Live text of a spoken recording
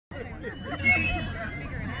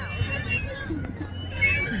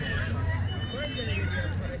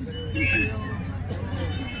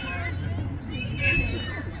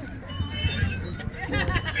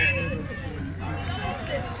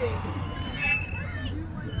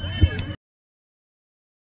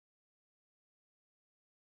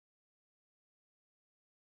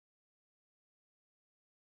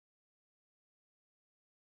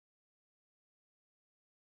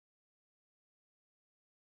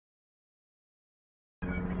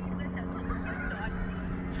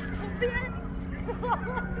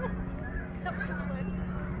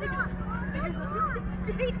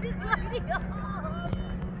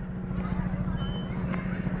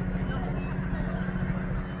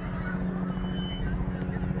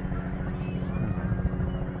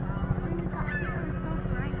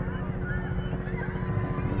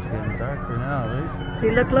Darker now, right?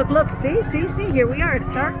 See, look. See. Here we are. It's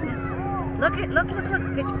darkness. Look. Pitch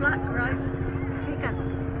black, guys. Take us.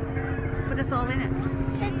 Put us all in it.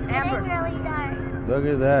 It's Amber. getting really dark. Look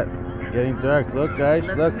at that. Getting dark. Look, guys.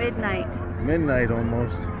 Looks Look. midnight. Midnight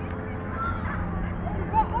almost.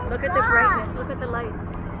 Look at the brightness. Look at the lights.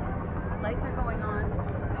 Lights are going on.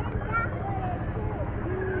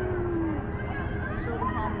 Show the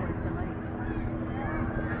palm with the lights.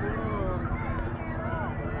 Cool.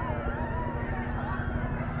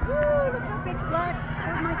 Woo! Look how pitch black.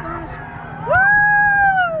 Oh my gosh. Woo!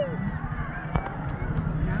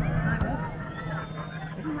 Now it's not east.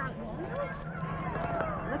 Isn't that wonderful?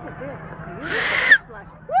 Look at this. Beautiful pitch black.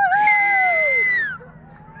 Woo!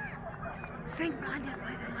 St. Rhonda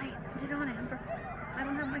by the light. Put it on, Amber. I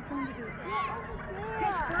don't have my phone to do it.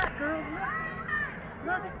 Pitch black, girls.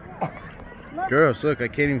 Look. Girls, look, I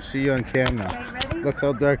can't even see you on camera. Okay, ready? Look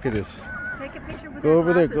how dark it is. Take a picture with Go our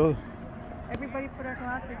over there, glasses. go. Everybody put our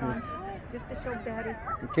glasses on, just to show Daddy. I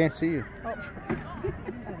can't see you. Oh. Is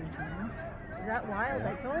that wild?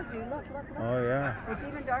 I told you. Look. Oh, yeah. It's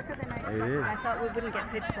even darker than I thought. It is. I thought we wouldn't get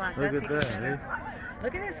pitch black. Look That's at even that, better.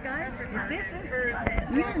 Look at this, guys. This is,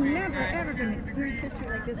 you're never ever going to experience history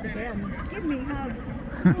like this again. Give me hugs.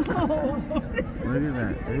 Oh. Look at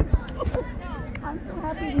that, dude. I'm so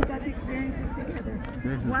happy we got to experience this together.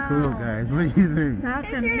 This is Wow. cool, guys. What do you think?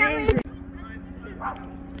 That's amazing.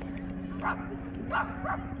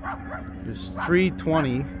 It's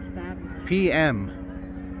 3:20 p.m.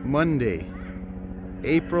 Monday,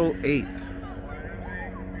 April 8th.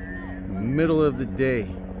 Middle of the day.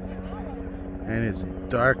 And it's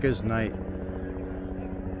dark as night.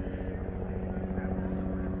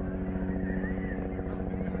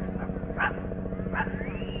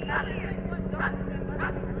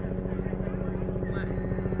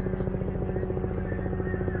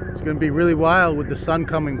 It's going to be really wild with the sun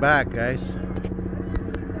coming back, guys.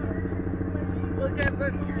 Look at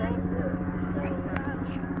the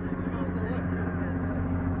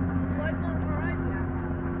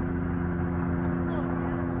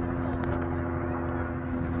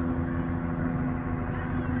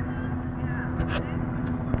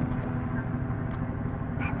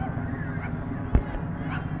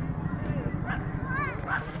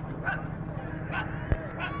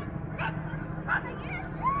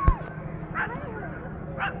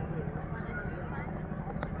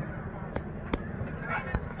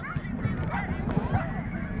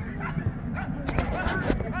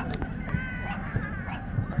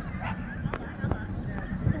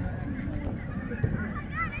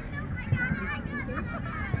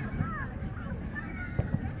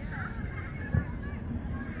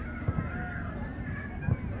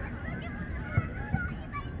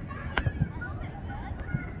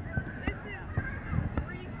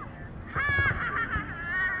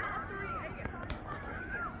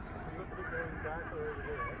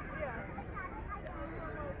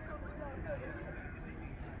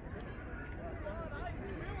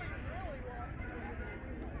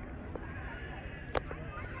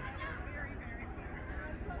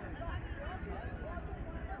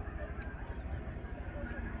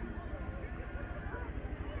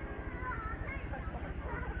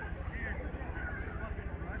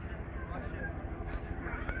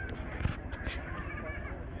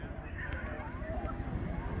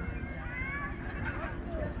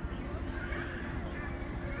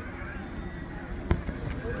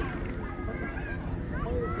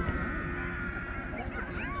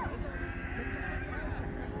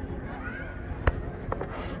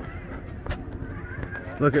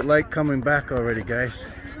Look at light coming back already, guys.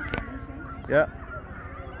 Yeah.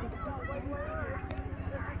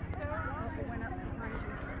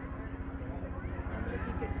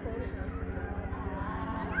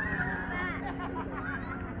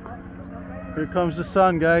 Here comes the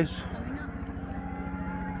sun, guys.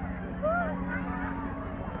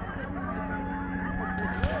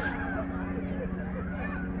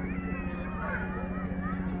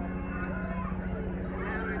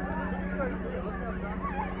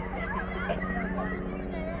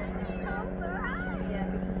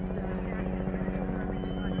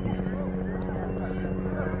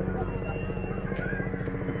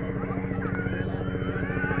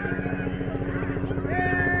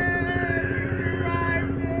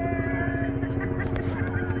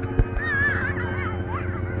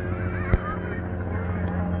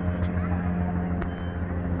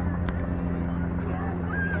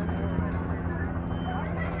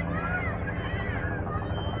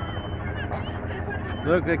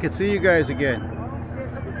 Look, I can see you guys again.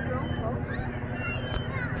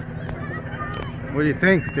 What do you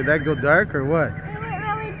think? Did that go dark or what? It went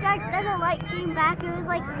really dark, then the light came back. It was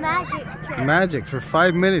like magic trick. Magic. For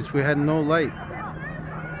 5 minutes we had no light.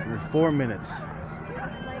 Or 4 minutes. Wow.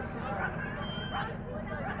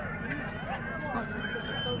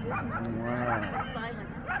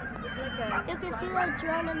 You can see the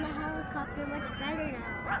drone and the helicopter much better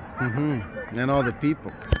now. Mm-hmm. And all the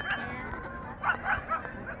people.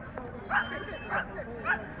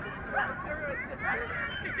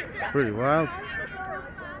 Pretty wild.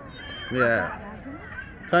 Yeah.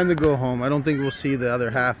 Time to go home. I don't think we'll see the other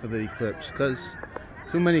half of the eclipse because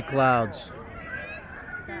too many clouds.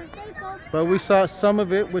 But we saw some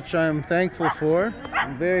of it, which I'm thankful for.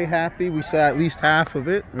 I'm very happy we saw at least half of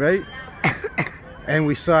it, right? And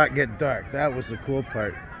we saw it get dark. That was the cool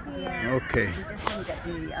part. Yeah. Okay. We just didn't get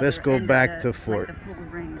the Let's other go end of back the, to Fort. Like the full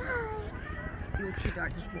ring. It was too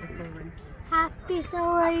dark to see the full ring. Happy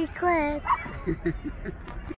solar eclipse.